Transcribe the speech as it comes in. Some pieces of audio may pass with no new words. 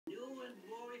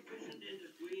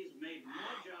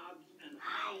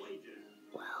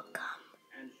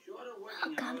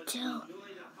Welcome to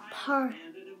part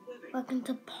welcome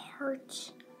to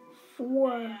part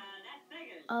 4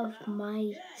 of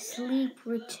my sleep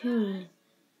routine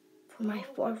for my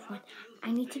 4th one.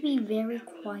 I need to be very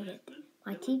quiet.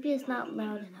 My TV is not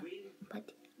loud enough,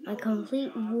 but my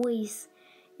complete voice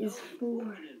is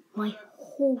for my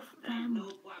whole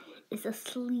family is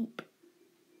asleep.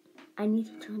 I need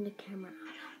to turn the camera on.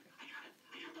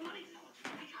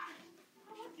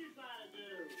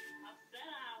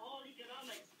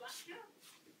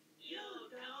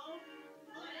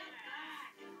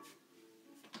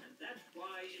 That's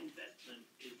why investment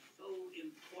is so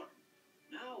important.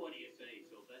 Now, what do you say,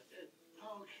 Sylvester?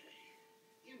 Okay,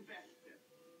 investment.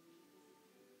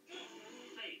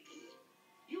 Thanks.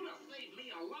 You'd have saved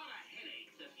me a lot of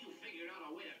headaches if you figured out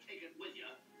a way to take it with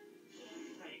you.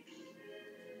 Thanks.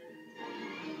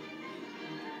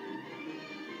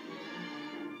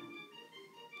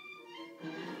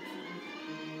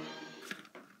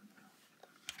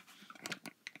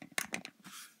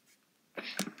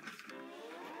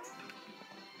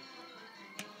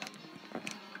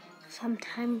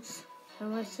 Sometimes when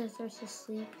my sister's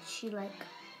asleep, she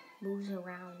moves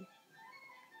around.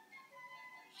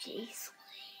 She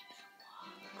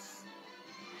sleepwalks.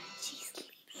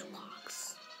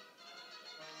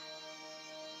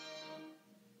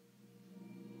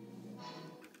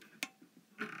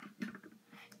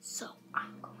 So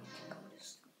I'm going to go to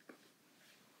sleep.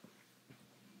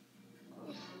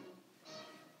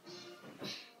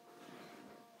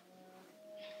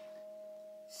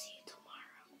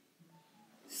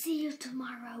 See you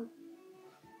tomorrow.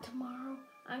 Tomorrow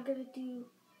I'm gonna do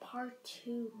part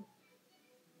 2.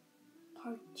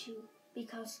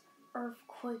 Because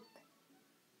earthquake.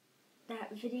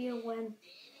 That video when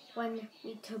we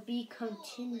to be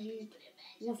continued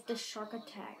with the shark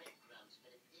attack.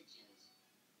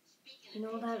 You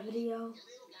know that video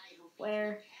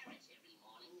where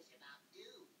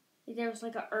there was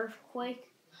like an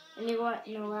earthquake and you went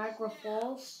Niagara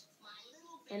Falls,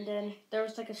 and then there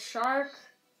was like a shark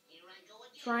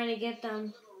trying to get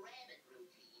them,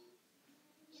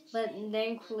 but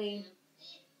thankfully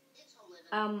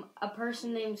a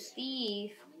person named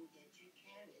Steve,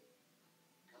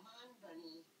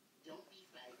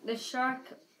 the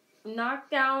shark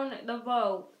knocked down the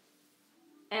boat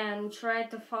and tried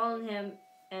to follow him,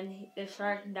 and the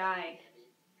shark died.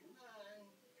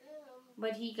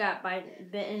 But he got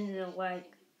bitten in the leg.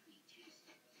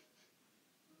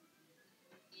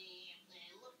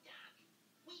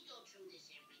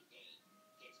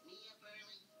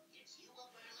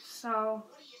 So,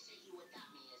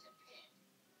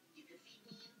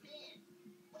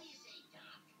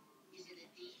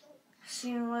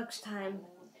 see you next time.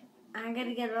 I'm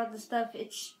gonna get all the stuff.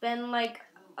 It's been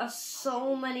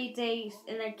so many days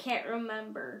and I can't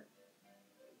remember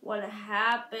what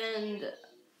happened.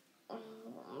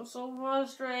 I'm so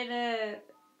frustrated.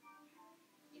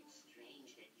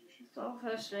 So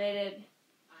frustrated.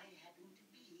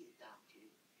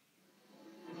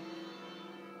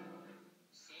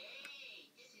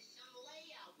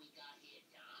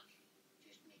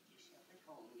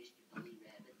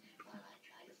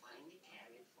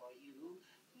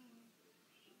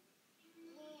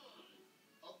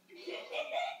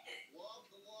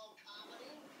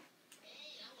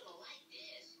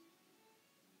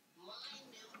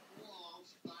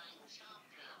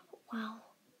 Well,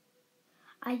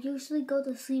 I usually go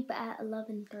to sleep at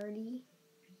 11:30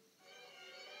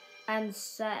 on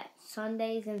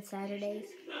Sundays and Saturdays,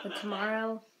 but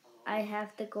tomorrow I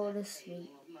have to go to sleep.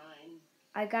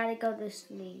 I gotta go to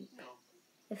sleep.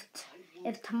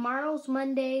 If tomorrow's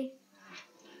Monday,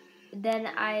 then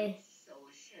I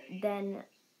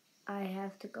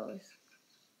have to go.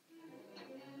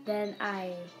 Then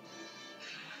I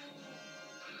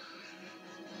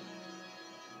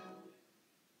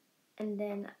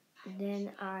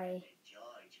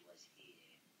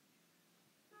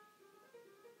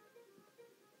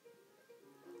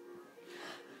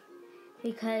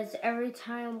because every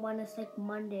time when it's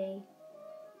Monday,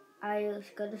 I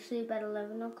go to sleep at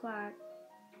 11 o'clock.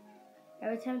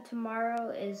 Every time tomorrow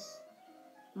is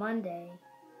Monday,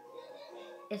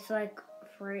 it's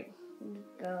free to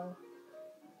go.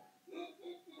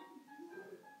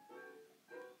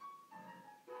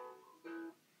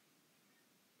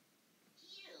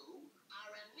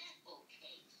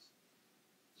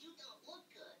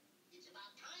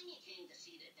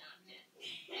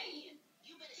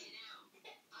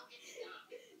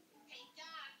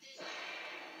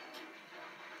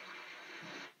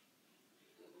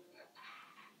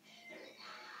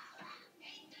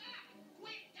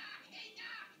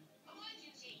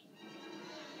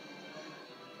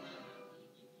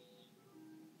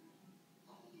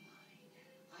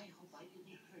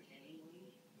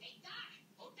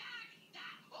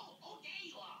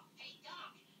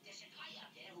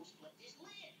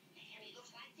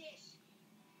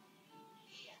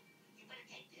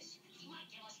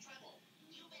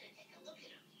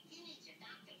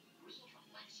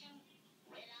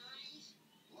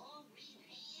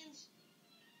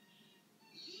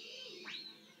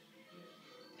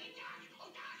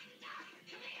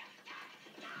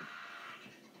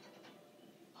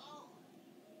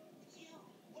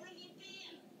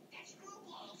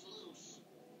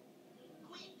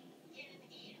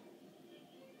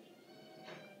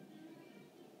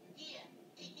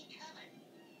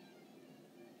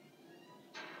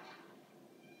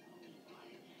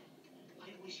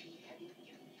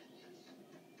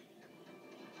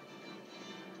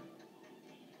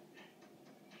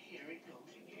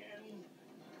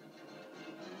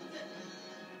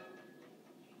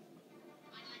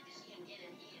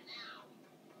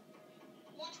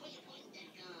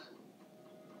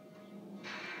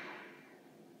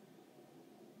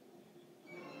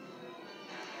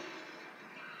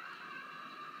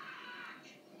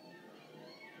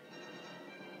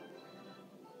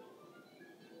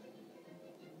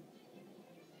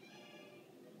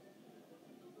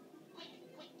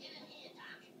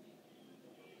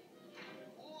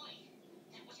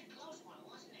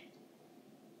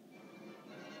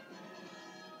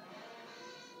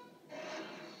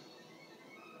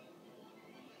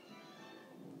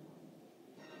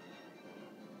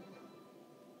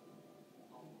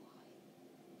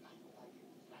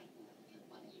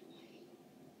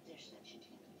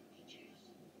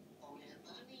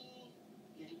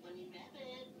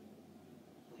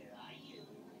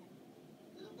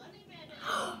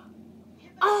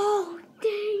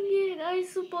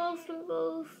 supposed to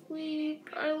go to sleep.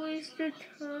 I wasted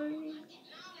time.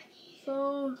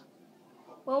 So,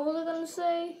 what was I gonna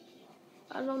say?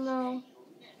 I don't know.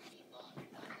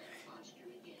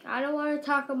 I don't want to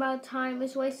talk about time.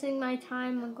 It's wasting my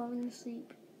time. I'm going to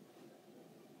sleep.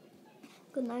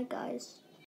 Good night, guys.